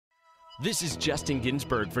This is Justin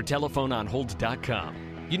Ginsburg for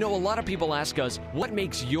TelephoneOnHold.com. You know, a lot of people ask us, what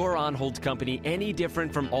makes your on-hold company any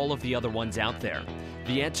different from all of the other ones out there?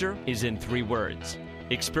 The answer is in 3 words: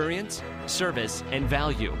 experience, service, and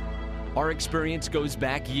value. Our experience goes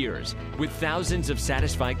back years with thousands of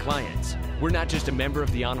satisfied clients. We're not just a member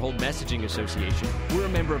of the On-Hold Messaging Association, we're a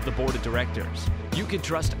member of the board of directors. You can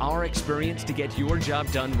trust our experience to get your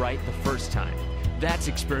job done right the first time. That's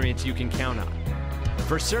experience you can count on.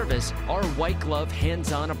 For service, our white glove,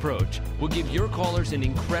 hands-on approach will give your callers an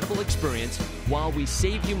incredible experience while we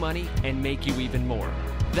save you money and make you even more.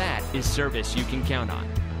 That is service you can count on.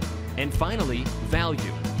 And finally,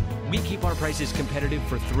 value. We keep our prices competitive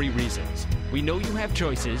for 3 reasons. We know you have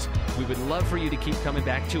choices, we would love for you to keep coming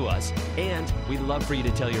back to us, and we'd love for you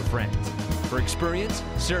to tell your friends. For experience,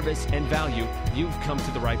 service, and value, you've come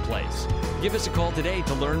to the right place. Give us a call today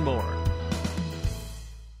to learn more.